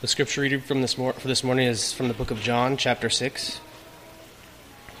The scripture reading for this morning is from the book of John, chapter 6,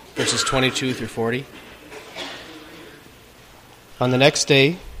 verses 22 through 40. On the next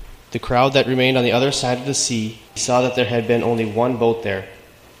day, the crowd that remained on the other side of the sea saw that there had been only one boat there,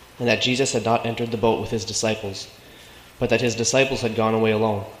 and that Jesus had not entered the boat with his disciples, but that his disciples had gone away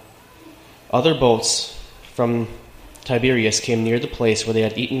alone. Other boats from Tiberias came near the place where they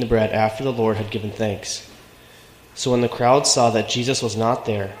had eaten the bread after the Lord had given thanks. So when the crowd saw that Jesus was not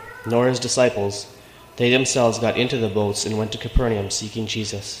there, nor his disciples, they themselves got into the boats and went to Capernaum seeking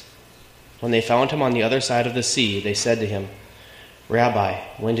Jesus. When they found him on the other side of the sea, they said to him, "Rabbi,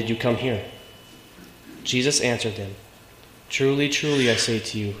 when did you come here?" Jesus answered them, "Truly, truly, I say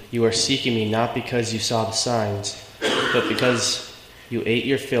to you, you are seeking me not because you saw the signs, but because you ate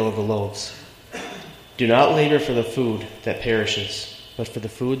your fill of the loaves. Do not labor for the food that perishes, but for the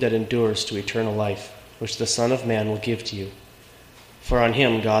food that endures to eternal life, which the Son of Man will give to you. For on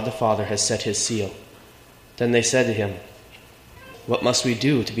him God the Father has set his seal." Then they said to him, "What must we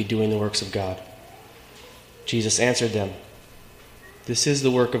do to be doing the works of God?" Jesus answered them, "This is the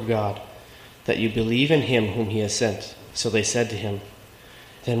work of God, that you believe in him whom he has sent." So they said to him,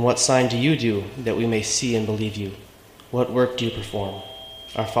 "Then what sign do you do, that we may see and believe you? What work do you perform?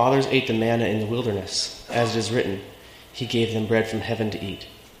 Our fathers ate the manna in the wilderness, as it is written, he gave them bread from heaven to eat."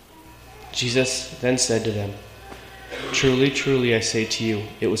 Jesus then said to them, "Truly, truly, I say to you,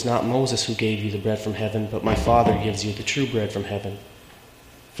 it was not Moses who gave you the bread from heaven, but my Father gives you the true bread from heaven.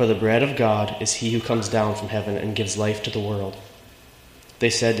 For the bread of God is he who comes down from heaven and gives life to the world." They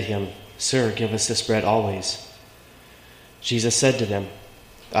said to him, "Sir, give us this bread always." Jesus said to them,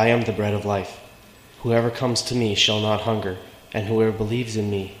 "I am the bread of life. Whoever comes to me shall not hunger, and whoever believes in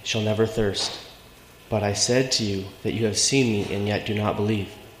me shall never thirst. But I said to you that you have seen me and yet do not believe.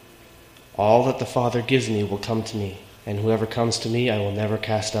 All that the Father gives me will come to me, and whoever comes to me I will never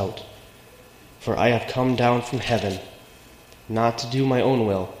cast out. For I have come down from heaven, not to do my own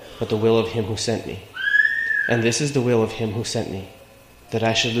will, but the will of him who sent me. And this is the will of him who sent me, that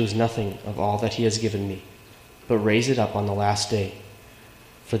I should lose nothing of all that he has given me, but raise it up on the last day.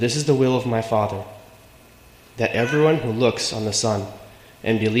 For this is the will of my Father, that everyone who looks on the Son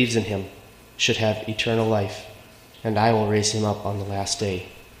and believes in him should have eternal life, and I will raise him up on the last day."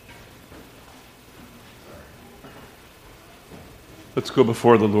 Let's go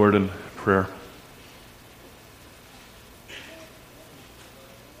before the Lord in prayer.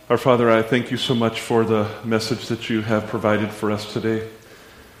 Our Father, I thank you so much for the message that you have provided for us today.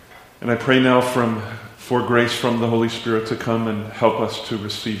 And I pray now for grace from the Holy Spirit to come and help us to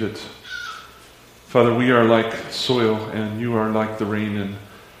receive it. Father, we are like soil and you are like the rain, and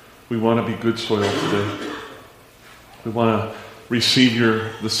we want to be good soil today. We want to receive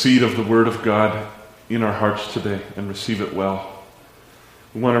the seed of the Word of God in our hearts today and receive it well.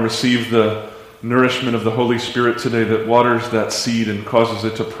 We want to receive the nourishment of the Holy Spirit today that waters that seed and causes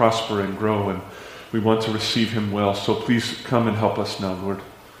it to prosper and grow, and we want to receive him well. So please come and help us now, Lord.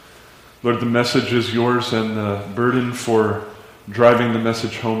 Lord, the message is yours, and the burden for driving the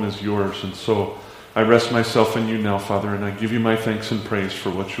message home is yours. And so I rest myself in you now, Father, and I give you my thanks and praise for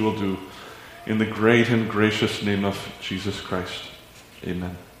what you will do. In the great and gracious name of Jesus Christ.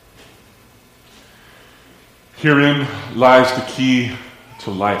 Amen. Herein lies the key to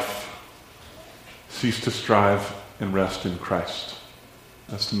life. Cease to strive and rest in Christ.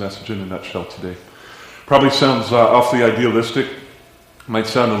 That's the message in a nutshell today. Probably sounds awfully idealistic. Might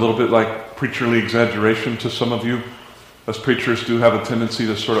sound a little bit like preacherly exaggeration to some of you. Us preachers do have a tendency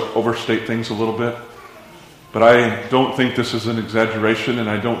to sort of overstate things a little bit. But I don't think this is an exaggeration, and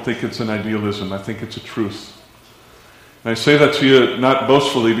I don't think it's an idealism. I think it's a truth. And I say that to you not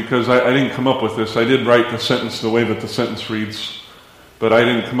boastfully, because I didn't come up with this. I did write the sentence the way that the sentence reads. But I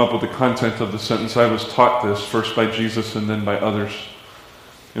didn't come up with the content of the sentence. I was taught this first by Jesus and then by others.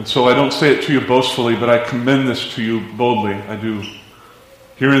 And so I don't say it to you boastfully, but I commend this to you boldly. I do.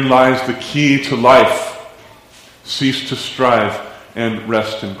 Herein lies the key to life. Cease to strive and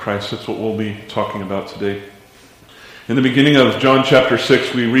rest in Christ. That's what we'll be talking about today. In the beginning of John chapter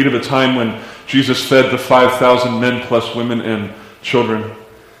 6, we read of a time when Jesus fed the 5,000 men plus women and children.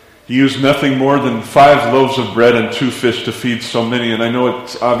 He used nothing more than 5 loaves of bread and 2 fish to feed so many. And I know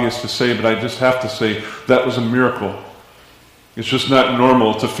it's obvious to say, but I just have to say that was a miracle. It's just not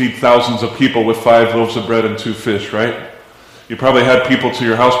normal to feed thousands of people with 5 loaves of bread and 2 fish, right? You probably had people to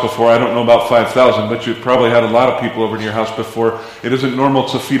your house before. I don't know about 5,000, but you probably had a lot of people over to your house before. It isn't normal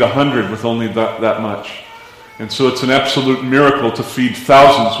to feed 100 with only that much. And so it's an absolute miracle to feed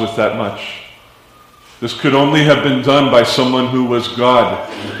thousands with that much. This could only have been done by someone who was God,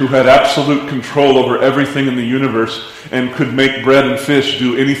 who had absolute control over everything in the universe and could make bread and fish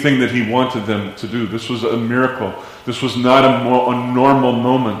do anything that he wanted them to do. This was a miracle. This was not a normal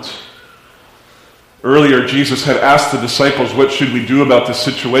moment. Earlier, Jesus had asked the disciples, what should we do about this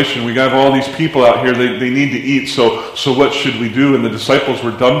situation? We got all these people out here, they need to eat, so what should we do? And the disciples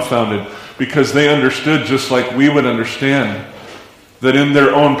were dumbfounded because they understood, just like we would understand, that in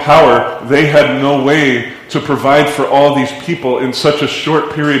their own power, they had no way to provide for all these people in such a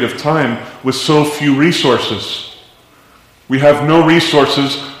short period of time with so few resources. We have no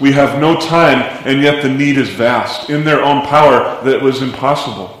resources, we have no time, and yet the need is vast. In their own power, that was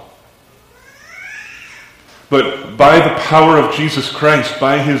impossible. But by the power of Jesus Christ,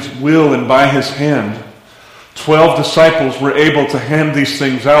 by his will and by his hand, 12 disciples were able to hand these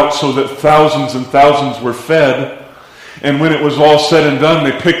things out so that thousands and thousands were fed. And when it was all said and done,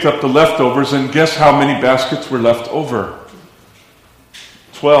 they picked up the leftovers, and guess how many baskets were left over?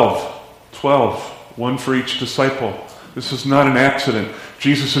 12. 12. One for each disciple. This is not an accident.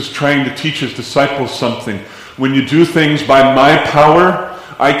 Jesus is trying to teach his disciples something. When you do things by my power,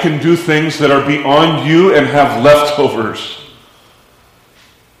 I can do things that are beyond you and have leftovers.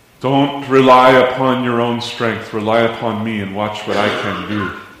 Don't rely upon your own strength. Rely upon me and watch what I can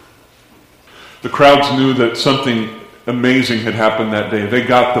do. The crowds knew that something amazing had happened that day. They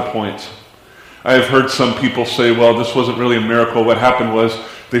got the point. I have heard some people say, well, this wasn't really a miracle. What happened was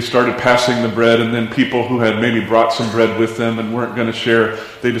they started passing the bread, and then people who had maybe brought some bread with them and weren't going to share,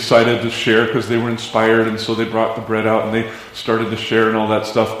 they decided to share because they were inspired, and so they brought the bread out and they started to share and all that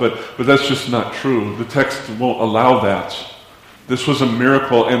stuff. But that's just not true. The text won't allow that. This was a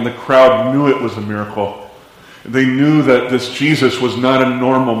miracle, and the crowd knew it was a miracle. They knew that this Jesus was not a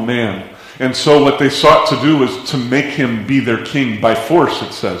normal man. And so what they sought to do was to make him be their king by force,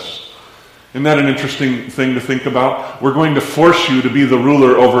 it says. Isn't that an interesting thing to think about? We're going to force you to be the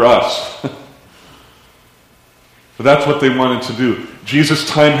ruler over us. But that's what they wanted to do. Jesus'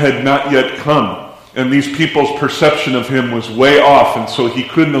 time had not yet come, and these people's perception of him was way off, and so he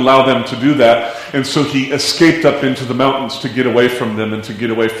couldn't allow them to do that, and so he escaped up into the mountains to get away from them and to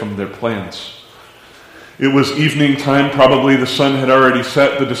get away from their plans. It was evening time, probably the sun had already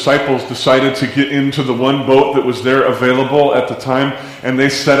set. The disciples decided to get into the one boat that was there available at the time, and they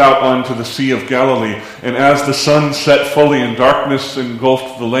set out onto the Sea of Galilee. And as the sun set fully and darkness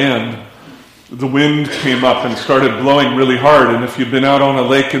engulfed the land, the wind came up and started blowing really hard. And if you've been out on a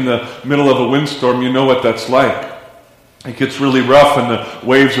lake in the middle of a windstorm, you know what that's like. It gets really rough and the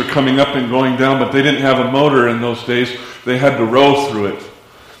waves are coming up and going down, but they didn't have a motor in those days. They had to row through it.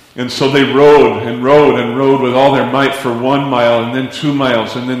 And so they rowed and rowed and rowed with all their might for 1 mile, and then 2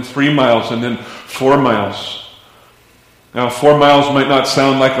 miles, and then 3 miles, and then 4 miles. Now, 4 miles might not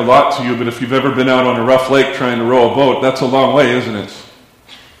sound like a lot to you, but if you've ever been out on a rough lake trying to row a boat, that's a long way, isn't it?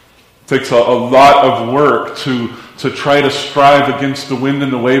 It takes a lot of work to try to strive against the wind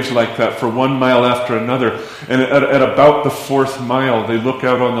and the waves like that for 1 mile after another. And at about the 4th mile, they look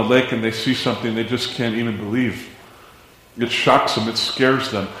out on the lake and they see something they just can't even believe. It shocks them. It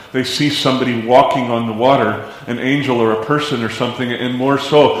scares them. They see somebody walking on the water, an angel or a person or something, and more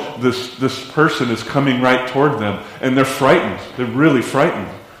so, this person is coming right toward them, and they're frightened. They're really frightened.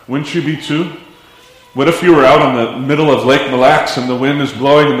 Wouldn't you be too? What if you were out in the middle of Lake Mille Lacs and the wind is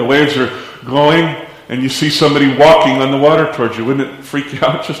blowing and the waves are going, and you see somebody walking on the water towards you? Wouldn't it freak you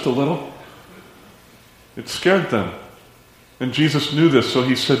out just a little? It scared them. And Jesus knew this, so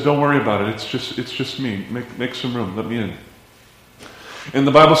he said, don't worry about it. It's just me. Make some room. Let me in. And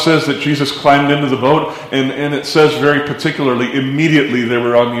the Bible says that Jesus climbed into the boat, and it says very particularly, immediately they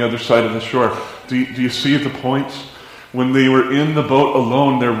were on the other side of the shore. Do you see the point? When they were in the boat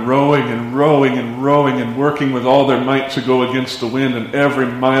alone, they're rowing and rowing and rowing and working with all their might to go against the wind, and every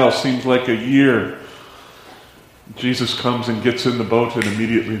mile seems like a year. Jesus comes and gets in the boat, and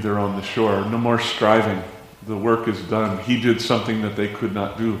immediately they're on the shore. No more striving. The work is done. He did something that they could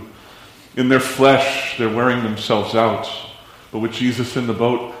not do. In their flesh, they're wearing themselves out. But with Jesus in the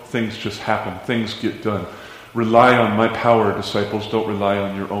boat, things just happen. Things get done. Rely on my power, disciples. Don't rely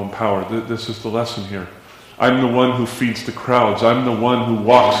on your own power. This is the lesson here. I'm the one who feeds the crowds. I'm the one who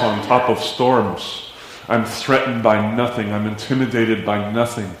walks on top of storms. I'm threatened by nothing. I'm intimidated by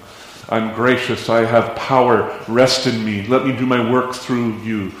nothing. I'm gracious. I have power. Rest in me. Let me do my work through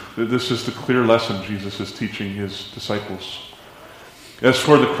you. This is the clear lesson Jesus is teaching his disciples. As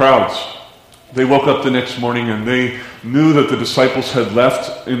for the crowds, they woke up the next morning and they knew that the disciples had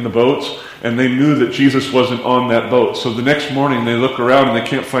left in the boat, and they knew that Jesus wasn't on that boat. So the next morning they look around and they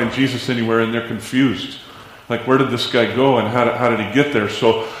can't find Jesus anywhere, and they're confused. Like, where did this guy go and how did he get there?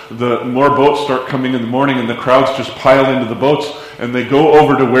 So the more boats start coming in the morning and the crowds just pile into the boats and they go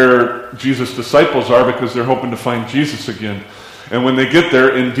over to where Jesus' disciples are because they're hoping to find Jesus again. And when they get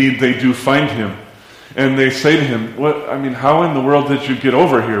there, indeed, they do find him. And they say to him, how in the world did you get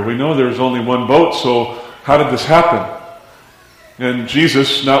over here? We know there's only one boat, so how did this happen? And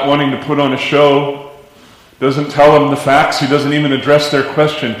Jesus, not wanting to put on a show, doesn't tell them the facts. He doesn't even address their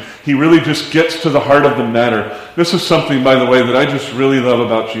question. He really just gets to the heart of the matter. This is something, by the way, that I just really love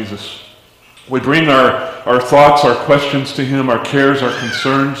about Jesus. We bring our thoughts, our questions to him, our cares, our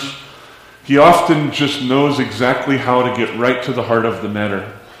concerns. He often just knows exactly how to get right to the heart of the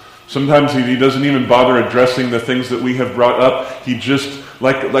matter. Sometimes he doesn't even bother addressing the things that we have brought up. He just,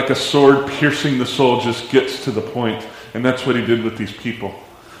 like a sword piercing the soul, just gets to the point. And that's what he did with these people.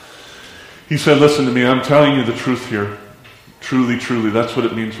 He said, listen to me, I'm telling you the truth here. Truly, truly. That's what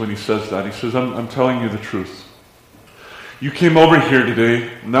it means when he says that. He says, I'm telling you the truth. You came over here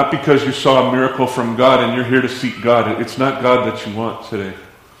today, not because you saw a miracle from God and you're here to seek God. It's not God that you want today.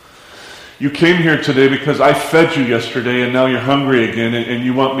 You came here today because I fed you yesterday and now you're hungry again and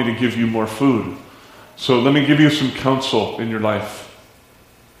you want me to give you more food. So let me give you some counsel in your life.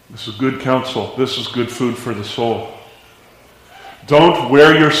 This is good counsel. This is good food for the soul. Don't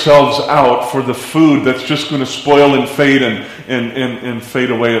wear yourselves out for the food that's just going to spoil and fade and fade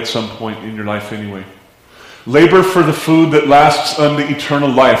away at some point in your life anyway. Labor for the food that lasts unto eternal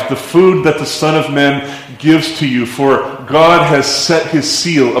life, the food that the Son of Man gives to you, for God has set his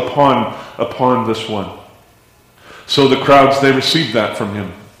seal upon this one. So the crowds, they received that from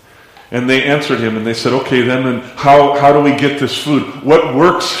him. And they answered him and they said, okay, then how do we get this food? What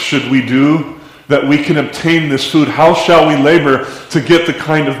works should we do that we can obtain this food? How shall we labor to get the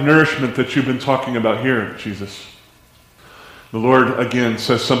kind of nourishment that you've been talking about here, Jesus? The Lord, again,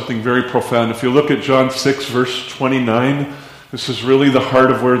 says something very profound. If you look at John 6, verse 29, this is really the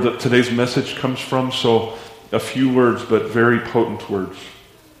heart of where today's message comes from. So a few words, but very potent words.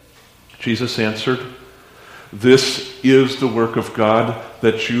 Jesus answered, "This is the work of God,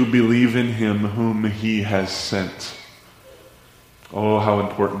 that you believe in him whom he has sent." Oh, how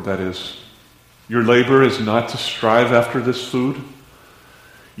important that is. Your labor is not to strive after this food.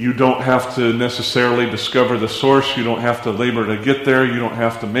 You don't have to necessarily discover the source. You don't have to labor to get there. You don't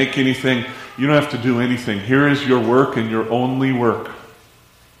have to make anything. You don't have to do anything. Here is your work and your only work.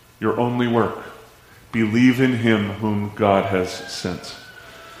 Your only work. Believe in him whom God has sent.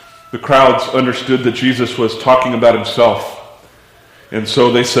 The crowds understood that Jesus was talking about himself. And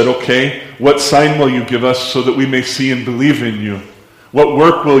so they said, okay, what sign will you give us so that we may see and believe in you? What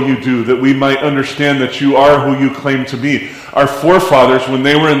work will you do that we might understand that you are who you claim to be? Our forefathers, when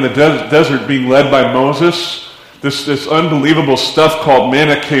they were in the desert being led by Moses, this unbelievable stuff called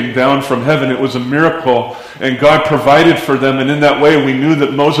manna came down from heaven. It was a miracle, and God provided for them. And in that way, we knew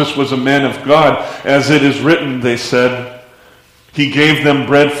that Moses was a man of God. As it is written, they said, he gave them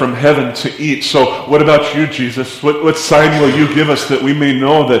bread from heaven to eat. So what about you, Jesus? What sign will you give us that we may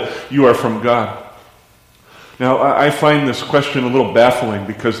know that you are from God? Now, I find this question a little baffling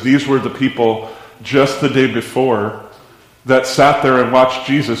because these were the people just the day before that sat there and watched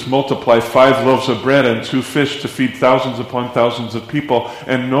Jesus multiply 5 loaves of bread and 2 fish to feed thousands upon thousands of people,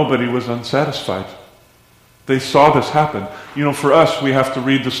 and nobody was unsatisfied. They saw this happen. You know, for us, we have to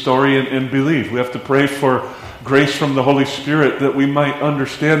read the story and believe. We have to pray for grace from the Holy Spirit that we might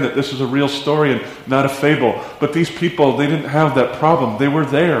understand that this is a real story and not a fable. But these people, they didn't have that problem. They were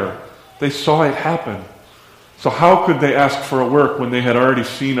there. They saw it happen. So how could they ask for a work when they had already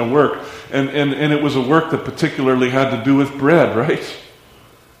seen a work? And it was a work that particularly had to do with bread, right?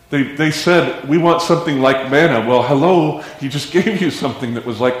 They said, we want something like manna. Well, hello, he just gave you something that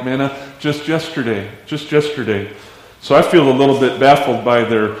was like manna just yesterday. So I feel a little bit baffled by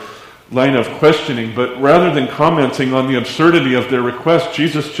their line of questioning, but rather than commenting on the absurdity of their request,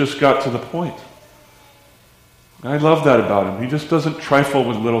 Jesus just got to the point. I love that about him. He just doesn't trifle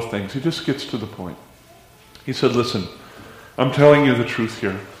with little things. He just gets to the point. He said, listen, I'm telling you the truth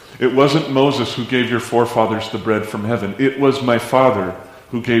here. It wasn't Moses who gave your forefathers the bread from heaven. It was my Father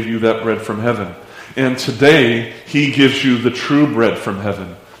who gave you that bread from heaven. And today, he gives you the true bread from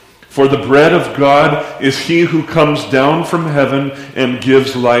heaven. For the bread of God is he who comes down from heaven and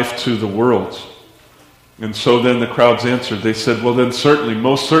gives life to the world. And so then the crowds answered. They said, well then certainly,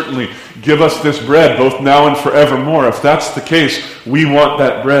 most certainly, give us this bread both now and forevermore. If that's the case, we want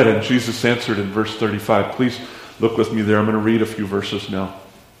that bread. And Jesus answered in verse 35. Please look with me there. I'm going to read a few verses now.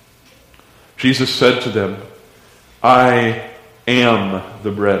 Jesus said to them, I am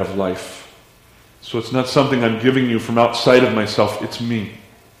the bread of life. So it's not something I'm giving you from outside of myself. It's me.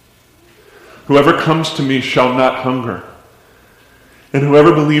 Whoever comes to me shall not hunger, and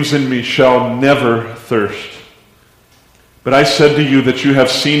whoever believes in me shall never thirst. But I said to you that you have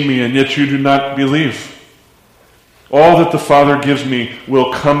seen me, and yet you do not believe. All that the Father gives me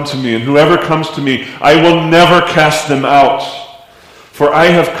will come to me, and whoever comes to me, I will never cast them out. For I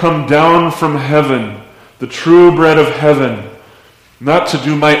have come down from heaven, the true bread of heaven, not to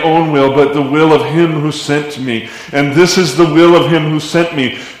do my own will, but the will of him who sent me. And this is the will of him who sent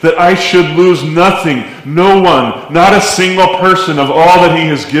me, that I should lose nothing, no one, not a single person of all that he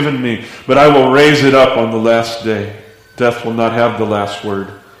has given me, but I will raise it up on the last day. Death will not have the last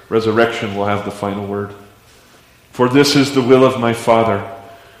word. Resurrection will have the final word. For this is the will of my Father,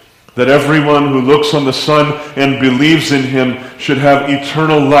 that everyone who looks on the Son and believes in him should have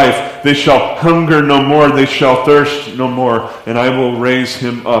eternal life. They shall hunger no more, they shall thirst no more, and I will raise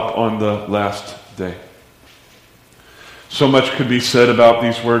him up on the last day. So much could be said about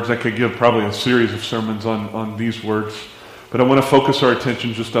these words. I could give probably a series of sermons on these words. But I want to focus our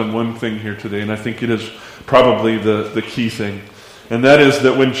attention just on one thing here today, and I think it is probably the key thing. And that is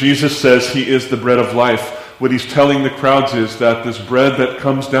that when Jesus says he is the bread of life, what he's telling the crowds is that this bread that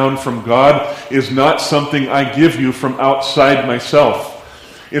comes down from God is not something I give you from outside myself.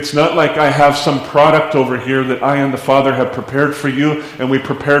 It's not like I have some product over here that I and the Father have prepared for you, and we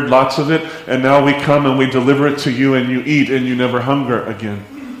prepared lots of it, and now we come and we deliver it to you and you eat and you never hunger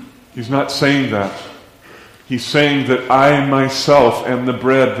again. He's not saying that. He's saying that I myself am the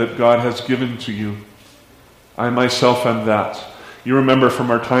bread that God has given to you. I myself am that. You remember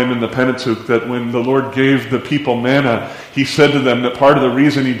from our time in the Pentateuch that when the Lord gave the people manna, he said to them that part of the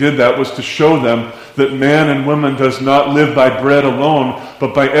reason he did that was to show them that man and woman does not live by bread alone,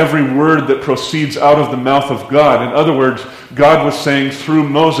 but by every word that proceeds out of the mouth of God. In other words, God was saying through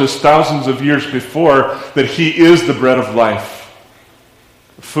Moses thousands of years before that he is the bread of life.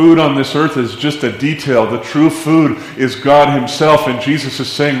 Food on this earth is just a detail. The true food is God himself, and Jesus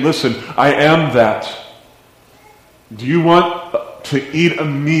is saying, listen, I am that. Do you want to eat a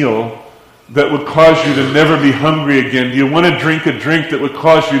meal that would cause you to never be hungry again? Do you want to drink a drink that would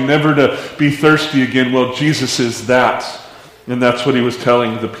cause you never to be thirsty again? Well, Jesus is that. And that's what he was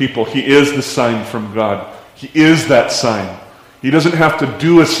telling the people. He is the sign from God. He is that sign. He doesn't have to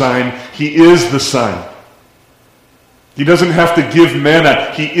do a sign. He is the sign. He doesn't have to give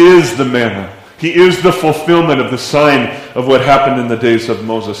manna. He is the manna. He is the fulfillment of the sign of what happened in the days of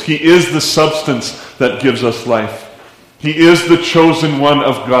Moses. He is the substance that gives us life. He is the chosen one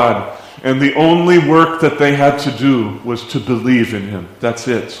of God. And the only work that they had to do was to believe in him. That's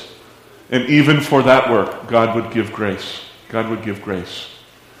it. And even for that work, God would give grace. God would give grace.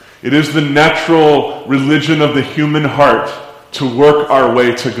 It is the natural religion of the human heart to work our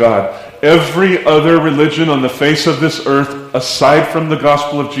way to God. Every other religion on the face of this earth, aside from the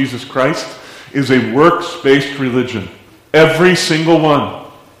gospel of Jesus Christ, is a works-based religion. Every single one.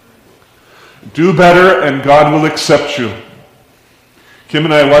 Do better and God will accept you. Kim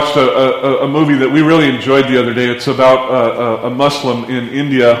and I watched a movie that we really enjoyed the other day. It's about a Muslim in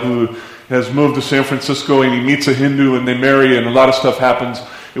India who has moved to San Francisco, and he meets a Hindu and they marry, and a lot of stuff happens.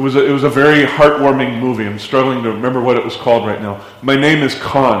 It was a very heartwarming movie. I'm struggling to remember what it was called right now. My Name is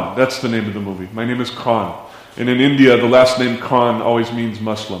Khan. That's the name of the movie. My Name is Khan. And in India, the last name Khan always means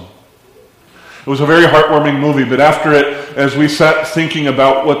Muslim. It was a very heartwarming movie, but after it, as we sat thinking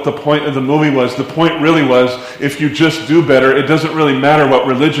about what the point of the movie was, the point really was, if you just do better, it doesn't really matter what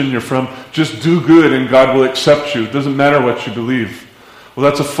religion you're from, just do good and God will accept you. It doesn't matter what you believe. Well,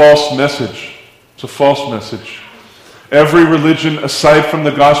 that's a false message. It's a false message. Every religion, aside from the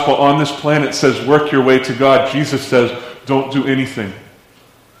gospel on this planet, says work your way to God. Jesus says, don't do anything.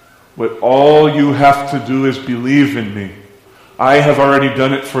 But all you have to do is believe in me. I have already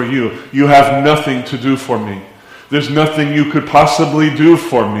done it for you. You have nothing to do for me. There's nothing you could possibly do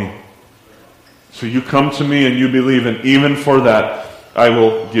for me. So you come to me and you believe, and even for that, I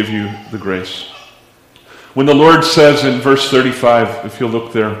will give you the grace. When the Lord says in verse 35, if you'll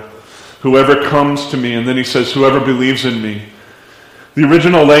look there, whoever comes to me, and then he says, whoever believes in me. The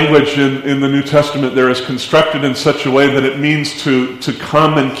original language in the New Testament there is constructed in such a way that it means to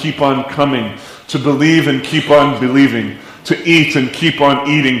come and keep on coming, to believe and keep on believing, to eat and keep on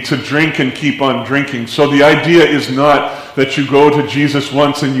eating, to drink and keep on drinking. So the idea is not that you go to Jesus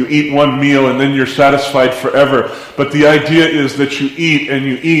once and you eat one meal and then you're satisfied forever. But the idea is that you eat and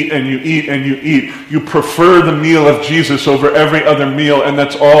you eat and you eat and you eat. You prefer the meal of Jesus over every other meal, and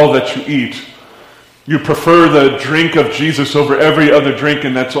that's all that you eat. You prefer the drink of Jesus over every other drink,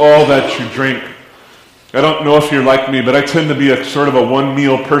 and that's all that you drink. I don't know if you're like me, but I tend to be a sort of a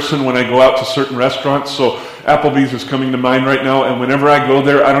one-meal person when I go out to certain restaurants. So Applebee's is coming to mind right now, and whenever I go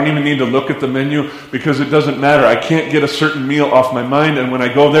there, I don't even need to look at the menu because it doesn't matter. I can't get a certain meal off my mind, and when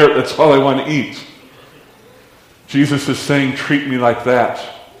I go there, that's all I want to eat. Jesus is saying, treat me like that.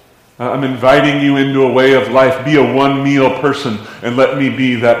 I'm inviting you into a way of life. Be a one-meal person, and let me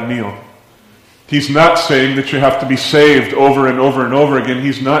be that meal. He's not saying that you have to be saved over and over and over again.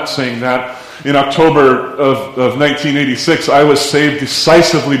 He's not saying that. In October of 1986, I was saved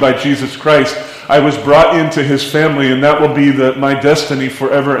decisively by Jesus Christ. I was brought into his family, and that will be my destiny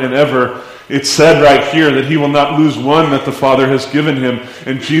forever and ever. It's said right here that he will not lose one that the Father has given him,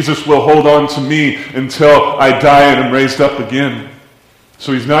 and Jesus will hold on to me until I die and am raised up again.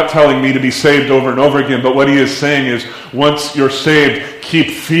 So he's not telling me to be saved over and over again, but what he is saying is, once you're saved,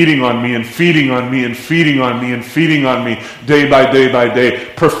 keep feeding on me and feeding on me and feeding on me and feeding on me day by day by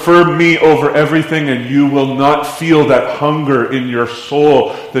day. Prefer me over everything, and you will not feel that hunger in your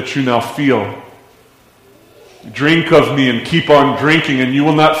soul that you now feel. Drink of me and keep on drinking, and you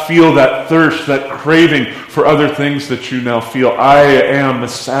will not feel that thirst, that craving for other things that you now feel. I am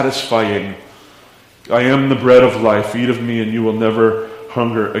satisfying. I am the bread of life. Eat of me, and you will never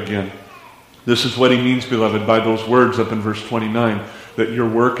hunger again. This is what he means, beloved, by those words up in verse 29, that your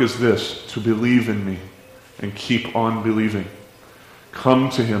work is this, to believe in me and keep on believing. Come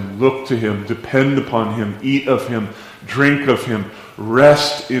to him, look to him, depend upon him, eat of him, drink of him,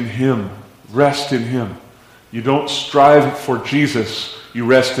 rest in him. Rest in him. You don't strive for Jesus, you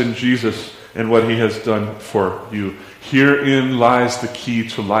rest in Jesus and what he has done for you. Herein lies the key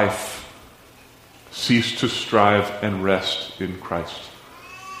to life. Cease to strive and rest in Christ.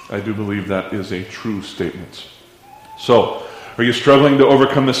 I do believe that is a true statement. So, are you struggling to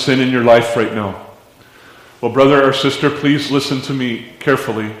overcome a sin in your life right now? Well, brother or sister, please listen to me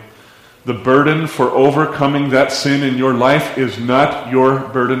carefully. The burden for overcoming that sin in your life is not your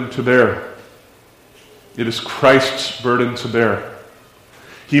burden to bear. It is Christ's burden to bear.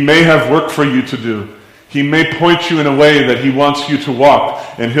 He may have work for you to do. He may point you in a way that he wants you to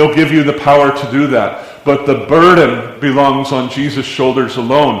walk, and he'll give you the power to do that. But the burden belongs on Jesus' shoulders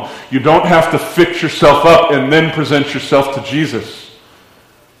alone. You don't have to fix yourself up and then present yourself to Jesus.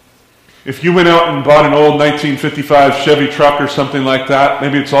 If you went out and bought an old 1955 Chevy truck or something like that,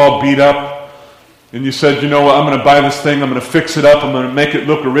 maybe it's all beat up, and you said, you know what, I'm going to buy this thing, I'm going to fix it up, I'm going to make it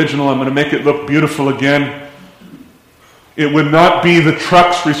look original, I'm going to make it look beautiful again. It would not be the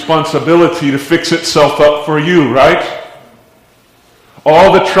truck's responsibility to fix itself up for you, right?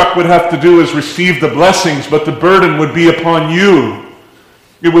 All the truck would have to do is receive the blessings, but the burden would be upon you.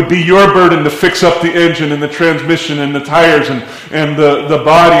 It would be your burden to fix up the engine and the transmission and the tires and the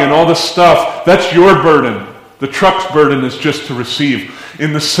body and all the stuff. That's your burden. The truck's burden is just to receive.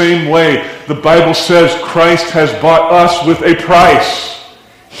 In the same way, the Bible says Christ has bought us with a price.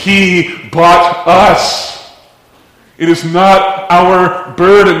 He bought us. It is not our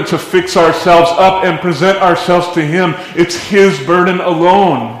burden to fix ourselves up and present ourselves to him. It's his burden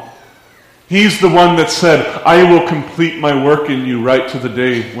alone. He's the one that said, I will complete my work in you right to the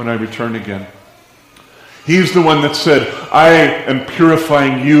day when I return again. He's the one that said, I am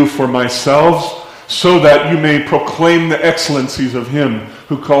purifying you for myself so that you may proclaim the excellencies of him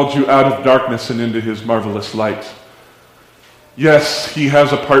who called you out of darkness and into his marvelous light. Yes, he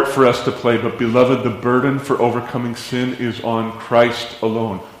has a part for us to play, but beloved, the burden for overcoming sin is on Christ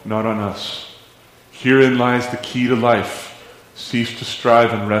alone, not on us. Herein lies the key to life. Cease to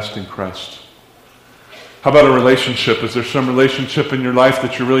strive and rest in Christ. How about a relationship? Is there some relationship in your life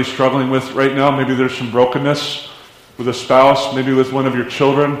that you're really struggling with right now? Maybe there's some brokenness with a spouse, maybe with one of your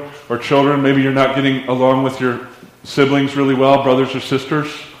children or children. Maybe you're not getting along with your siblings really well, brothers or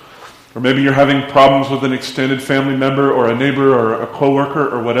sisters. Or maybe you're having problems with an extended family member or a neighbor or a coworker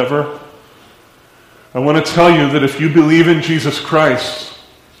or whatever. I want to tell you that if you believe in Jesus Christ,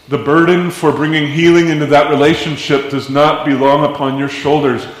 the burden for bringing healing into that relationship does not belong upon your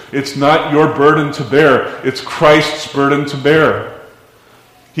shoulders. It's not your burden to bear. It's Christ's burden to bear.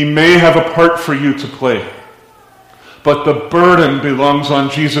 He may have a part for you to play, but the burden belongs on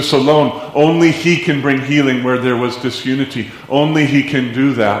Jesus alone. Only he can bring healing where there was disunity. Only he can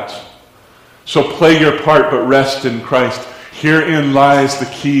do that. So play your part, but rest in Christ. Herein lies the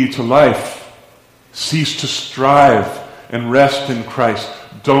key to life. Cease to strive and rest in Christ.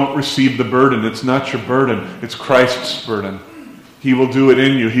 Don't receive the burden. It's not your burden. It's Christ's burden. He will do it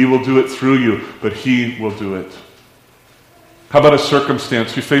in you. He will do it through you, but he will do it. How about a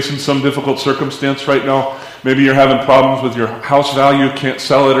circumstance? You're facing some difficult circumstance right now. Maybe you're having problems with your house value, can't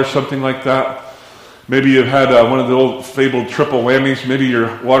sell it or something like that. Maybe you've had one of the old fabled triple whammies. Maybe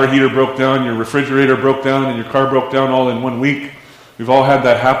your water heater broke down, your refrigerator broke down, and your car broke down all in 1 week. We've all had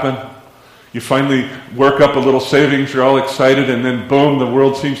that happen. You finally work up a little savings, you're all excited, and then boom, the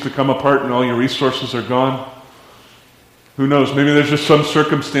world seems to come apart and all your resources are gone. Who knows? Maybe there's just some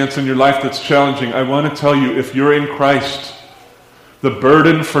circumstance in your life that's challenging. I want to tell you, if you're in Christ, the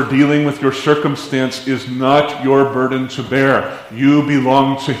burden for dealing with your circumstance is not your burden to bear. You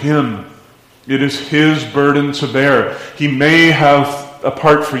belong to Him. It is His burden to bear. He may have a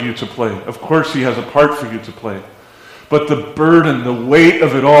part for you to play. Of course He has a part for you to play. But the burden, the weight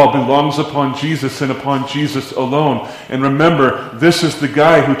of it all belongs upon Jesus and upon Jesus alone. And remember, this is the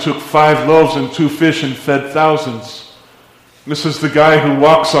guy who took 5 loaves and 2 fish and fed thousands. This is the guy who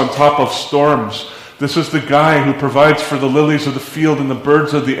walks on top of storms. This is the guy who provides for the lilies of the field and the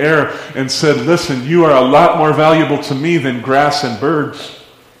birds of the air and said, listen, you are a lot more valuable to me than grass and birds.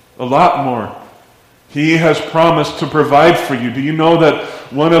 A lot more. He has promised to provide for you. Do you know that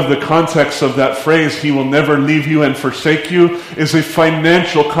one of the contexts of that phrase, He will never leave you and forsake you, is a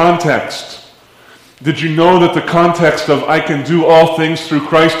financial context? Did you know that the context of I can do all things through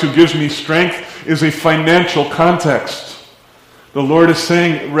Christ who gives me strength is a financial context? The Lord is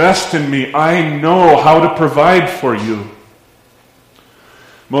saying, rest in me. I know how to provide for you.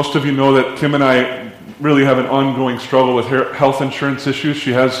 Most of you know that Kim and I really have an ongoing struggle with her health insurance issues.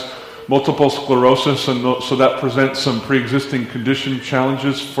 She has multiple sclerosis, and so that presents some pre-existing condition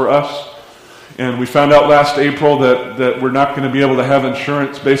challenges for us. And we found out last April that we're not going to be able to have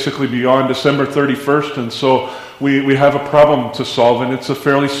insurance basically beyond December 31st, and so we have a problem to solve, and it's a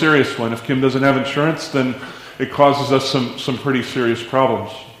fairly serious one. If Kim doesn't have insurance, then it causes us some pretty serious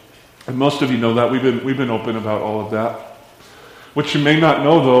problems. And most of you know that. We've been open about all of that. What you may not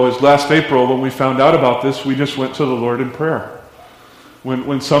know, though, is last April when we found out about this, we just went to the Lord in prayer.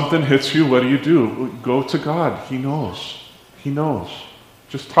 When something hits you, what do? Go to God. He knows. He knows.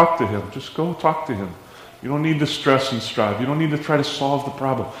 Just talk to Him. Just go talk to Him. You don't need to stress and strive. You don't need to try to solve the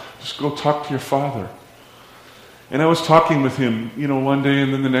problem. Just go talk to your Father. And I was talking with him, one day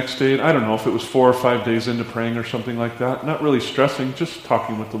and then the next day. And I don't know if it was 4 or 5 days into praying or something like that. Not really stressing, just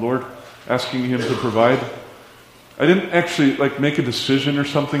talking with the Lord, asking Him to provide. I didn't actually make a decision or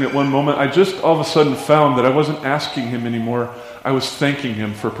something at one moment. I just all of a sudden found that I wasn't asking Him anymore. I was thanking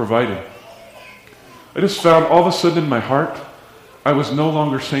Him for providing. I just found all of a sudden in my heart, I was no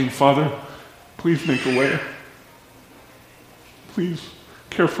longer saying, Father, please make a way. Please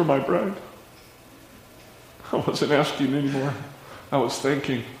care for my bride. I wasn't asking anymore. I was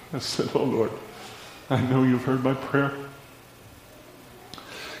thanking. I said, oh Lord, I know You've heard my prayer.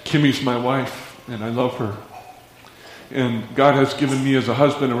 Kimmy's my wife, and I love her. And God has given me as a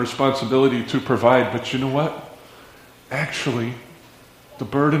husband a responsibility to provide. But you know what? Actually, the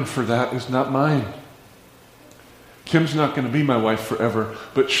burden for that is not mine. Kim's not going to be my wife forever,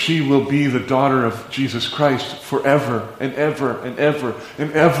 but she will be the daughter of Jesus Christ forever and ever and ever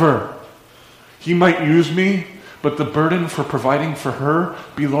and ever. He might use me, but the burden for providing for her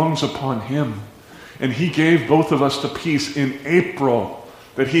belongs upon Him. And He gave both of us the peace in April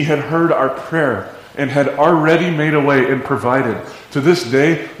that He had heard our prayer and had already made a way and provided. To this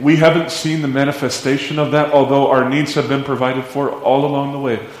day, we haven't seen the manifestation of that, although our needs have been provided for all along the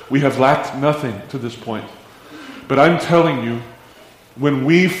way. We have lacked nothing to this point. But I'm telling you, when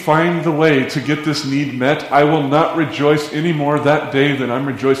we find the way to get this need met, I will not rejoice any more that day than I'm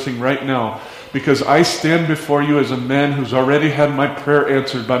rejoicing right now. Because I stand before you as a man who's already had my prayer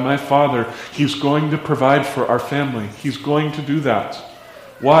answered by my Father. He's going to provide for our family. He's going to do that.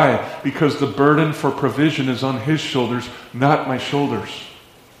 Why? Because the burden for provision is on His shoulders, not my shoulders.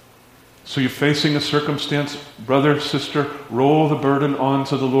 So you're facing a circumstance, brother, sister, roll the burden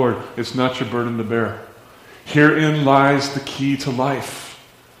onto the Lord. It's not your burden to bear. Herein lies the key to life.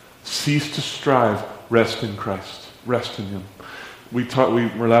 Cease to strive. Rest in Christ. Rest in Him. We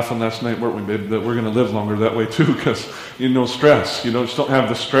were laughing last night, weren't we, babe, that we're going to live longer that way too, because stress. You just don't have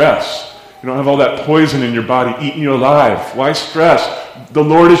the stress. You don't have all that poison in your body eating you alive. Why stress? The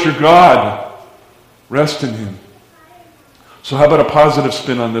Lord is your God. Rest in Him. So how about a positive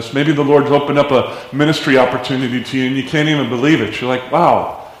spin on this? Maybe the Lord's opened up a ministry opportunity to you and you can't even believe it. You're like,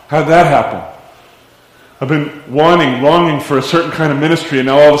 wow, how'd that happen? I've been longing for a certain kind of ministry, and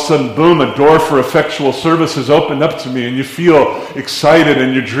now all of a sudden, boom, a door for effectual service has opened up to me, and you feel excited,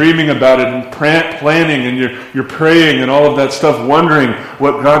 and you're dreaming about it, and planning, and you're praying, and all of that stuff, wondering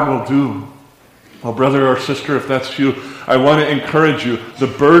what God will do. Well, brother or sister, if that's you, I want to encourage you. The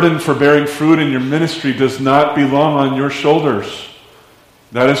burden for bearing fruit in your ministry does not belong on your shoulders.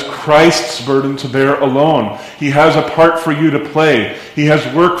 That is Christ's burden to bear alone. He has a part for you to play. He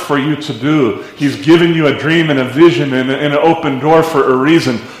has work for you to do. He's given you a dream and a vision and an open door for a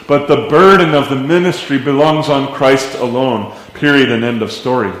reason. But the burden of the ministry belongs on Christ alone. Period and end of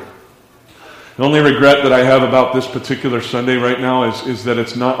story. The only regret that I have about this particular Sunday right now is that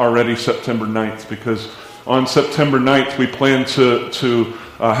it's not already September 9th, because on September 9th we plan to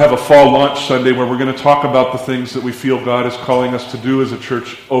have a fall launch Sunday where we're going to talk about the things that we feel God is calling us to do as a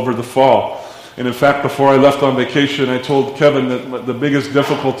church over the fall. And in fact, before I left on vacation, I told Kevin that the biggest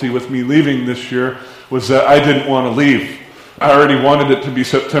difficulty with me leaving this year was that I didn't want to leave. I already wanted it to be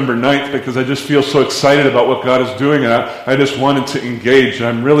September 9th because I just feel so excited about what God is doing, and I just wanted to engage. And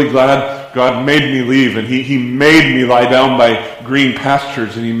I'm really glad God made me leave, and He made me lie down by green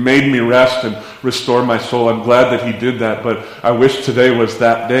pastures, and He made me rest and restore my soul. I'm glad that He did that, but I wish today was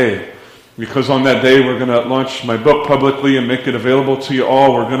that day. Because on that day, we're going to launch my book publicly and make it available to you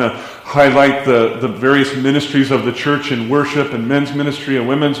all. We're going to highlight the various ministries of the church in worship and men's ministry and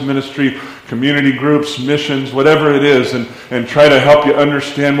women's ministry, community groups, missions, whatever it is, and try to help you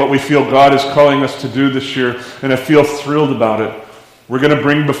understand what we feel God is calling us to do this year. And I feel thrilled about it. We're going to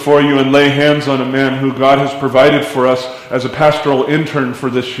bring before you and lay hands on a man who God has provided for us as a pastoral intern for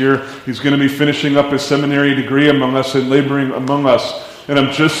this year. He's going to be finishing up his seminary degree among us and laboring among us. And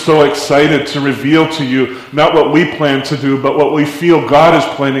I'm just so excited to reveal to you not what we plan to do, but what we feel God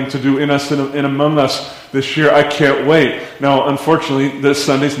is planning to do in us and among us this year. I can't wait. Now, unfortunately, this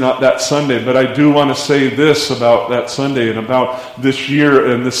Sunday's not that Sunday, but I do want to say this about that Sunday and about this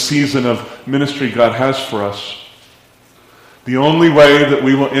year and this season of ministry God has for us. The only way that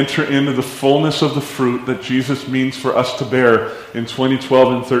we will enter into the fullness of the fruit that Jesus means for us to bear in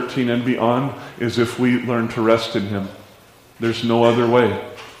 2012 and 13 and beyond is if we learn to rest in Him. There's no other way.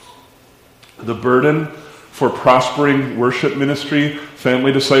 The burden for prospering worship ministry,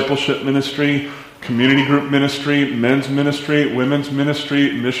 family discipleship ministry, community group ministry, men's ministry, women's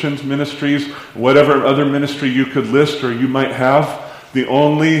ministry, missions ministries, whatever other ministry you could list or you might have, the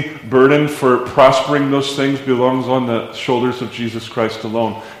only burden for prospering those things belongs on the shoulders of Jesus Christ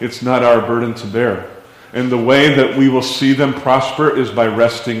alone. It's not our burden to bear. And the way that we will see them prosper is by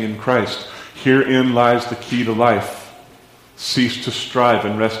resting in Christ. Herein lies the key to life. Cease to strive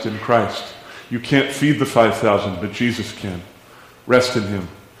and rest in Christ. You can't feed the 5,000, but Jesus can. Rest in Him.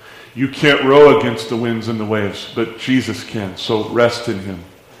 You can't row against the winds and the waves, but Jesus can. So rest in Him.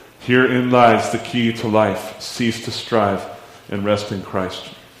 Herein lies the key to life. Cease to strive and rest in Christ.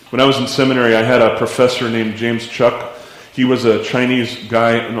 When I was in seminary, I had a professor named James Chuck. He was a Chinese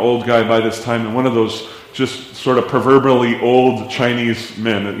guy, an old guy by this time, and one of those just sort of proverbially old Chinese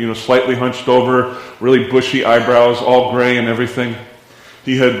men, slightly hunched over, really bushy eyebrows, all gray and everything.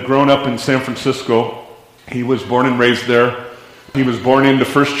 He had grown up in San Francisco. He was born and raised there. He was born into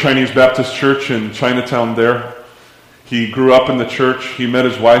First Chinese Baptist Church in Chinatown there. He grew up in the church. He met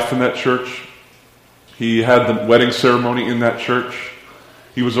his wife in that church. He had the wedding ceremony in that church.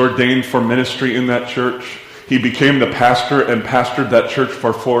 He was ordained for ministry in that church. He became the pastor and pastored that church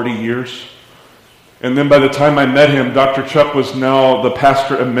for 40 years. And then by the time I met him, Dr. Chuck was now the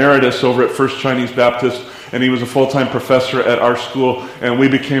pastor emeritus over at First Chinese Baptist, and he was a full-time professor at our school, and we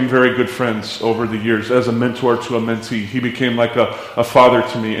became very good friends over the years as a mentor to a mentee. He became like a father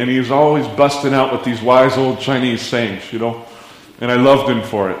to me, and he was always busting out with these wise old Chinese sayings, and I loved him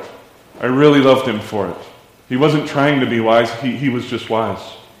for it. I really loved him for it. He wasn't trying to be wise, he was just wise.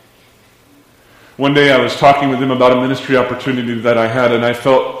 One day I was talking with him about a ministry opportunity that I had, and I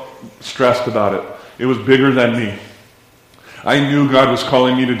felt stressed about it. It was bigger than me. I knew God was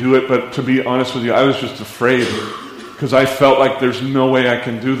calling me to do it, but to be honest with you, I was just afraid because I felt like there's no way I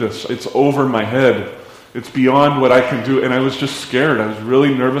can do this. It's over my head. It's beyond what I can do, and I was just scared. I was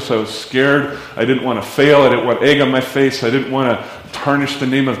really nervous. I was scared. I didn't want to fail. I didn't want egg on my face. I didn't want to tarnish the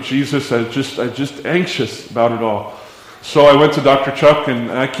name of Jesus. I was just anxious about it all. So I went to Dr. Chuck,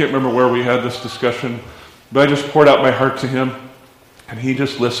 and I can't remember where we had this discussion, but I just poured out my heart to him, and he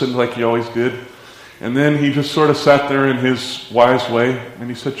just listened like he always did. And then he just sort of sat there in his wise way, and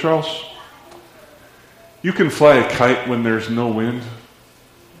he said, "Charles, you can fly a kite when there's no wind,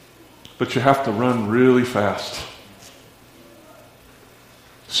 but you have to run really fast.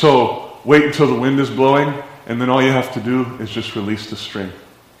 So wait until the wind is blowing, and then all you have to do is just release the string."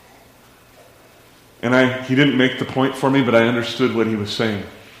 And he didn't make the point for me, but I understood what he was saying.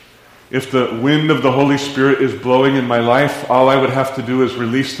 If the wind of the Holy Spirit is blowing in my life, all I would have to do is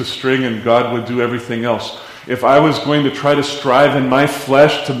release the string and God would do everything else. If I was going to try to strive in my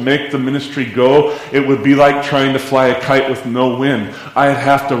flesh to make the ministry go, it would be like trying to fly a kite with no wind. I'd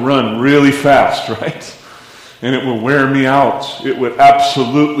have to run really fast, right? And it would wear me out. It would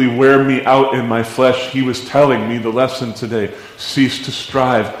absolutely wear me out in my flesh. He was telling me the lesson today. Cease to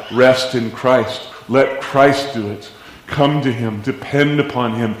strive. Rest in Christ. Let Christ do it. Come to Him, depend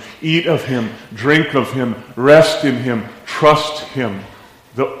upon Him, eat of Him, drink of Him, rest in Him, trust Him.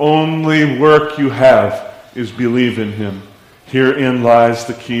 The only work you have is believe in him. Herein lies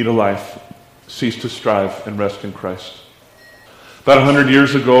the key to life. Cease to strive and rest in Christ. About 100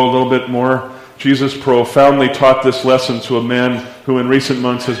 years ago, a little bit more, Jesus profoundly taught this lesson to a man who in recent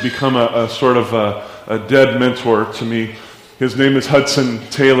months has become a sort of a dead mentor to me. His name is Hudson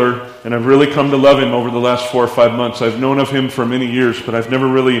Taylor, and I've really come to love him over the last 4 or 5 months. I've known of him for many years, but I've never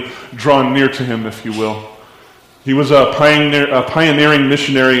really drawn near to him, if you will. He was a pioneering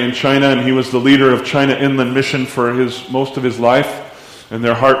missionary in China, and he was the leader of China Inland Mission for most of his life, and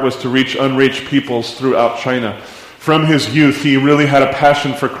their heart was to reach unreached peoples throughout China. From his youth, he really had a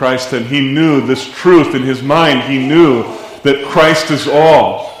passion for Christ, and he knew this truth in his mind. He knew that Christ is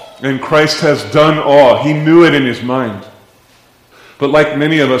all, and Christ has done all. He knew it in his mind. But like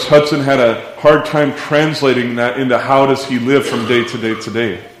many of us, Hudson had a hard time translating that into how does he live from day to day to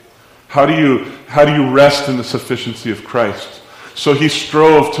day. How do you rest in the sufficiency of Christ? So he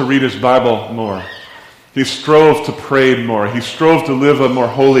strove to read his Bible more. He strove to pray more. He strove to live a more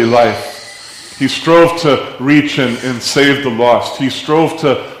holy life. He strove to reach and save the lost. He strove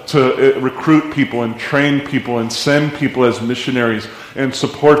to recruit people and train people and send people as missionaries and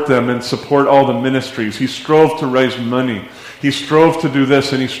support them and support all the ministries. He strove to raise money. He strove to do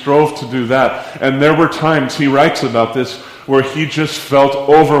this and he strove to do that. And there were times, he writes about this, where he just felt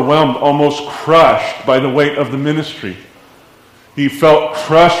overwhelmed, almost crushed by the weight of the ministry. He felt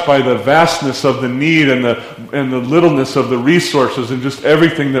crushed by the vastness of the need and the littleness of the resources and just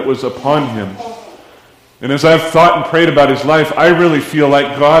everything that was upon him. And as I've thought and prayed about his life, I really feel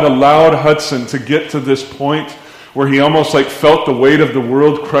like God allowed Hudson to get to this point where he almost like felt the weight of the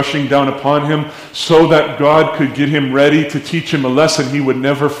world crushing down upon him so that God could get him ready to teach him a lesson he would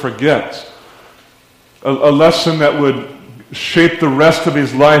never forget. A lesson that would shape the rest of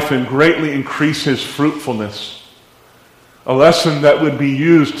his life and greatly increase his fruitfulness. A lesson that would be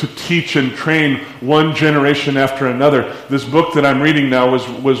used to teach and train one generation after another. This book that I'm reading now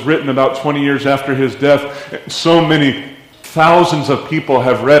was written about 20 years after his death. So many thousands of people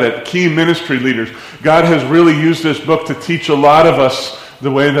have read it. Key ministry leaders. God has really used this book to teach a lot of us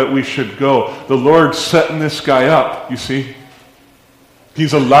the way that we should go. The Lord's setting this guy up, you see.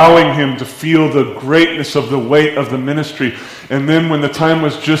 He's allowing him to feel the greatness of the weight of the ministry. And then when the time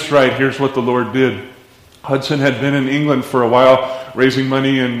was just right, here's what the Lord did. Hudson had been in England for a while, raising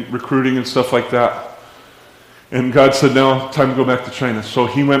money and recruiting and stuff like that. And God said, now, time to go back to China. So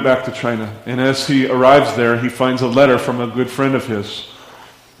he went back to China. And as he arrives there, he finds a letter from a good friend of his.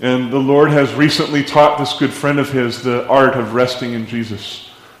 And the Lord has recently taught this good friend of his the art of resting in Jesus,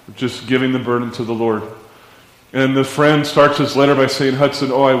 just giving the burden to the Lord. And the friend starts his letter by saying,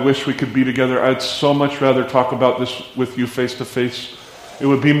 Hudson, I wish we could be together. I'd so much rather talk about this with you face to face. It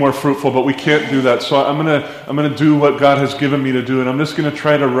would be more fruitful, but we can't do that. So I'm gonna do what God has given me to do, and I'm just gonna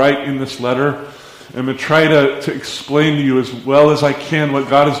try to write in this letter. I'm going to try to explain to you as well as I can what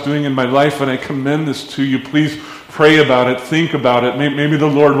God is doing in my life, and I commend this to you. Please pray about it, think about it. Maybe the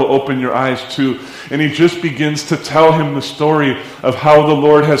Lord will open your eyes too. And he just begins to tell him the story of how the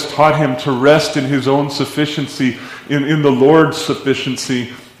Lord has taught him to rest in his own sufficiency, in the Lord's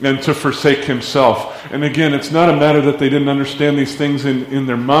sufficiency, and to forsake himself. And again, it's not a matter that they didn't understand these things in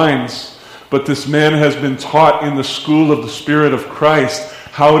their minds, but this man has been taught in the school of the Spirit of Christ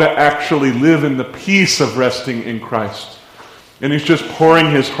how to actually live in the peace of resting in Christ. And he's just pouring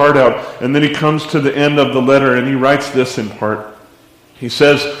his heart out. And then he comes to the end of the letter and he writes this in part. He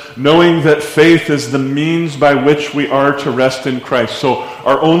says, knowing that faith is the means by which we are to rest in Christ. So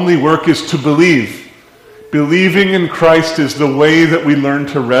our only work is to believe. Believing in Christ is the way that we learn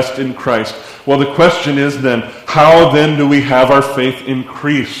to rest in Christ. Well, the question is then, how then do we have our faith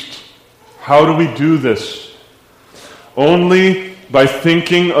increased? How do we do this? Only by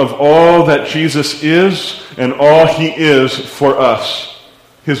thinking of all that Jesus is and all he is for us.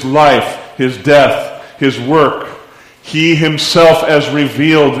 His life, his death, his work. He himself as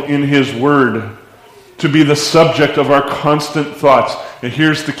revealed in his word to be the subject of our constant thoughts. And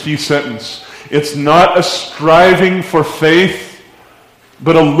here's the key sentence. It's not a striving for faith,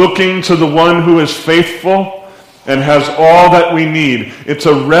 but a looking to the one who is faithful and has all that we need. It's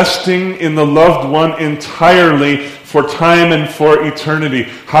a resting in the loved one entirely for time and for eternity.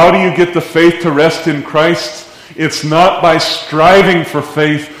 How do you get the faith to rest in Christ? It's not by striving for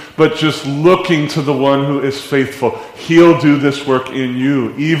faith, but just looking to the one who is faithful. He'll do this work in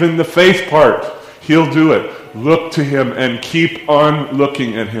you. Even the faith part, he'll do it. Look to him and keep on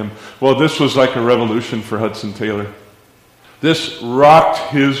looking at him. Well, this was like a revolution for Hudson Taylor. This rocked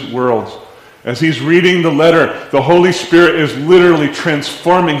his world. As he's reading the letter, the Holy Spirit is literally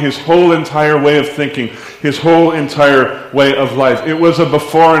transforming his whole entire way of thinking, his whole entire way of life. It was a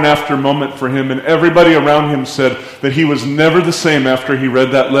before and after moment for him, and everybody around him said that he was never the same after he read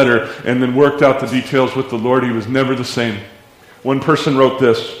that letter and then worked out the details with the Lord. He was never the same. One person wrote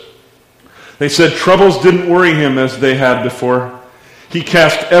this. They said troubles didn't worry him as they had before. He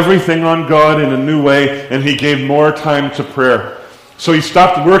cast everything on God in a new way, and he gave more time to prayer. So he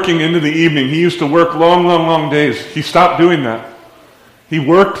stopped working into the evening. He used to work long days. He stopped doing that. He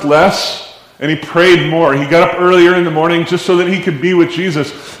worked less and he prayed more. He got up earlier in the morning just so that he could be with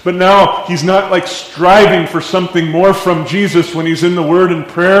Jesus. But now he's not like striving for something more from Jesus when he's in the Word and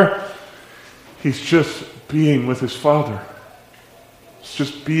prayer. He's just being with his Father. It's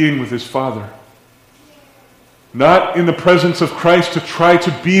just being with his Father. Not in the presence of Christ to try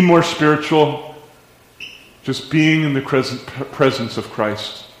to be more spiritual. Just being in the presence of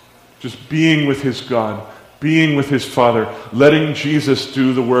Christ. Just being with his God. Being with his Father. Letting Jesus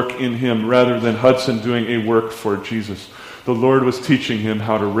do the work in him rather than Hudson doing a work for Jesus. The Lord was teaching him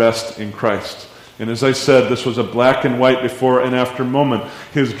how to rest in Christ. And as I said, this was a black and white before and after moment.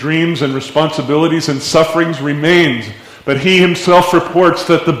 His dreams and responsibilities and sufferings remained. But he himself reports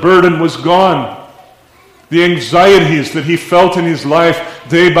that the burden was gone. The anxieties that he felt in his life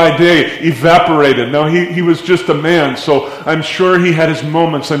day by day evaporated. Now, he was just a man, so I'm sure he had his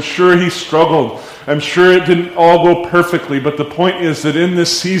moments. I'm sure he struggled. I'm sure it didn't all go perfectly. But the point is that in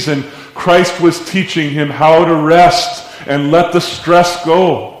this season, Christ was teaching him how to rest and let the stress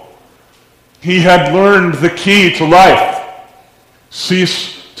go. He had learned the key to life.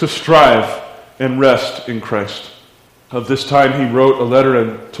 Cease to strive and rest in Christ. Of this time, he wrote a letter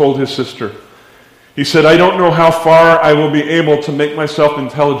and told his sister, he said, I don't know how far I will be able to make myself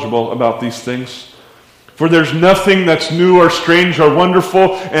intelligible about these things. For there's nothing that's new or strange or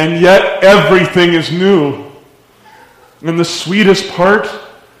wonderful, and yet everything is new. And the sweetest part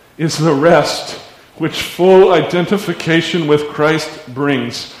is the rest, which full identification with Christ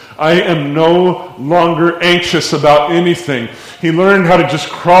brings. I am no longer anxious about anything. He learned how to just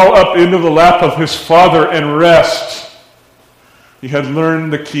crawl up into the lap of his Father and rest. He had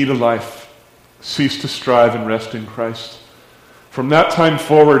learned the key to life. Cease to strive and rest in Christ. From that time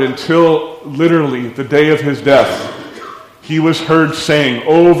forward until literally the day of his death, he was heard saying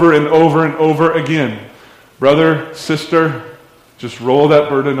over and over and over again, brother, sister, just roll that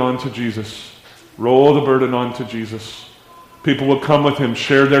burden onto Jesus. Roll the burden onto Jesus. People would come with him,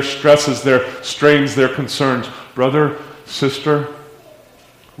 share their stresses, their strains, their concerns. Brother, sister,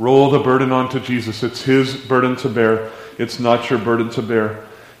 roll the burden onto Jesus. It's his burden to bear. It's not your burden to bear.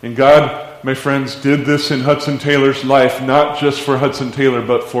 And God, my friends, did this in Hudson Taylor's life, not just for Hudson Taylor,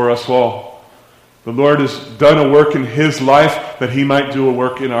 but for us all. The Lord has done a work in his life that he might do a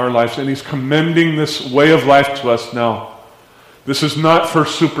work in our lives. And he's commending this way of life to us now. This is not for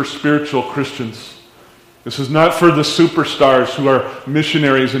super spiritual Christians. This is not for the superstars who are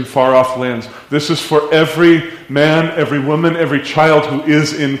missionaries in far-off lands. This is for every man, every woman, every child who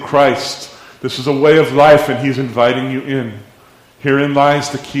is in Christ. This is a way of life, and he's inviting you in. Herein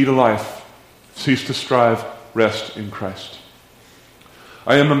lies the key to life. Cease to strive, rest in Christ.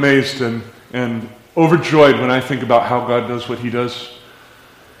 I am amazed and overjoyed when I think about how God does what he does.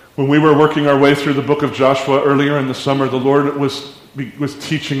 When we were working our way through the book of Joshua earlier in the summer, the Lord was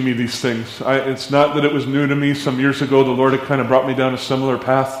teaching me these things. It's not that it was new to me. Some years ago, the Lord had kind of brought me down a similar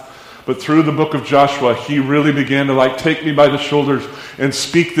path. But through the book of Joshua, he really began to take me by the shoulders and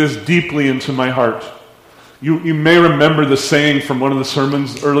speak this deeply into my heart. You may remember the saying from one of the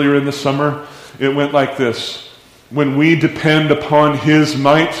sermons earlier in the summer. It went like this: when we depend upon his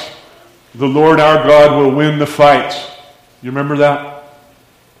might, the Lord our God will win the fight. You remember that?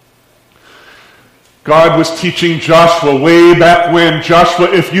 God was teaching Joshua way back when,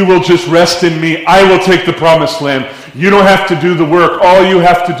 Joshua, if you will just rest in me, I will take the promised land. You don't have to do the work. All you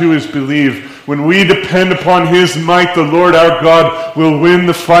have to do is believe. When we depend upon his might, the Lord our God will win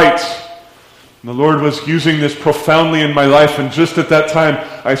the fight. And the Lord was using this profoundly in my life, and just at that time,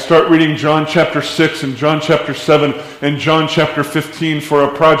 I start reading John chapter 6 and John chapter 7 and John chapter 15 for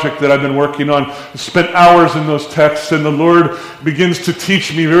a project that I've been working on. I spent hours in those texts, and the Lord begins to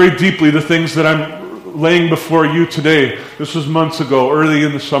teach me very deeply the things that I'm laying before you today. This was months ago, early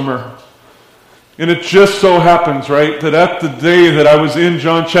in the summer. And it just so happens, right, that at the day that I was in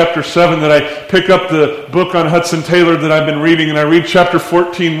John chapter 7, that I pick up the book on Hudson Taylor that I've been reading, and I read chapter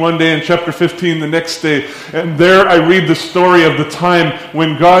 14 one day and chapter 15 the next day. And there I read the story of the time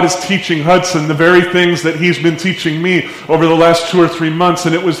when God is teaching Hudson the very things that he's been teaching me over the last 2 or 3 months.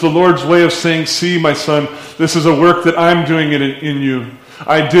 And it was the Lord's way of saying, see, my son, this is a work that I'm doing in you.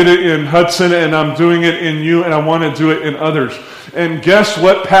 I did it in Hudson, and I'm doing it in you, and I want to do it in others. And guess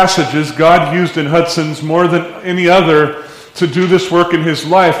what passages God used in Hudson's more than any other to do this work in his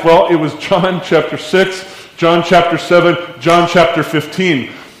life? Well, it was John chapter 6, John chapter 7, John chapter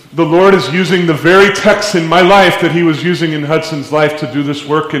 15. The Lord is using the very text in my life that he was using in Hudson's life to do this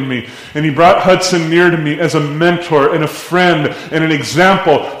work in me. And he brought Hudson near to me as a mentor and a friend and an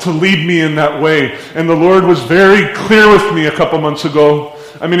example to lead me in that way. And the Lord was very clear with me a couple months ago.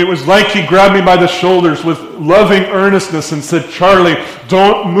 I mean, it was like he grabbed me by the shoulders with loving earnestness and said, Charlie,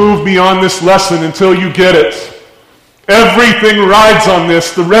 don't move beyond this lesson until you get it. Everything rides on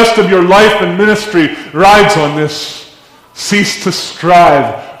this. The rest of your life and ministry rides on this. Cease to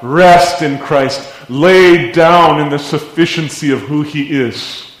strive. Rest in Christ. Lay down in the sufficiency of who he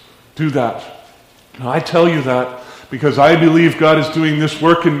is. Do that. Now, I tell you that because I believe God is doing this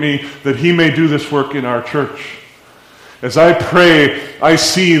work in me that he may do this work in our church. As I pray, I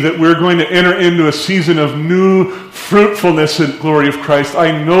see that we're going to enter into a season of new fruitfulness in the glory of Christ.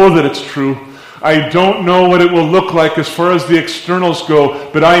 I know that it's true. I don't know what it will look like as far as the externals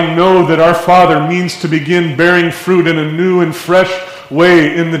go, but I know that our Father means to begin bearing fruit in a new and fresh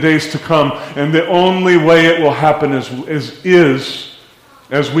way in the days to come. And the only way it will happen is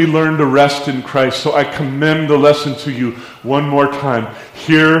as we learn to rest in Christ. So I commend the lesson to you one more time.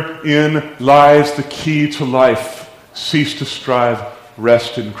 Herein lies the key to life. Cease to strive,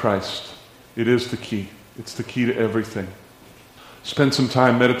 rest in Christ. It is the key. It's the key to everything. Spend some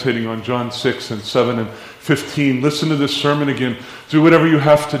time meditating on John 6 and 7 and 15. Listen to this sermon again. Do whatever you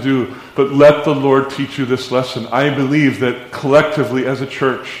have to do, but let the Lord teach you this lesson. I believe that collectively as a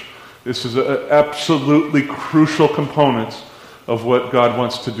church, this is an absolutely crucial component of what God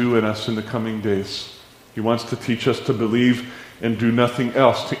wants to do in us in the coming days. He wants to teach us to believe and do nothing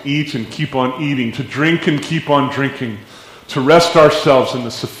else, to eat and keep on eating, to drink and keep on drinking, to rest ourselves in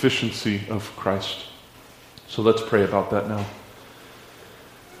the sufficiency of Christ. So let's pray about that now.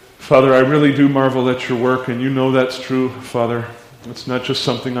 Father, I really do marvel at your work, and you know that's true, Father. It's not just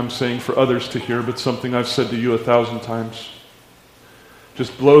something I'm saying for others to hear, but something I've said to you 1,000 times.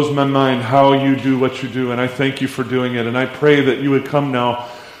 Just blows my mind how you do what you do, and I thank you for doing it. And I pray that you would come now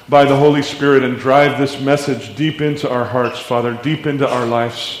by the Holy Spirit and drive this message deep into our hearts, Father, deep into our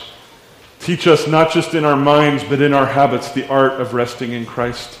lives. Teach us not just in our minds, but in our habits, the art of resting in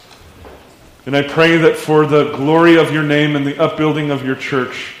Christ. And I pray that for the glory of your name and the upbuilding of your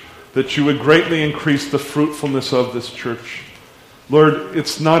church, that you would greatly increase the fruitfulness of this church. Lord,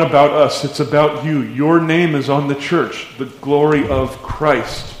 it's not about us, it's about you. Your name is on the church, the glory of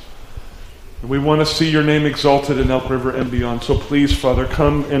Christ. And we want to see your name exalted in Elk River and beyond. So please, Father,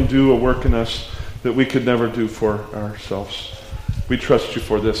 come and do a work in us that we could never do for ourselves. We trust you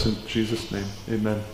for this in Jesus' name. Amen.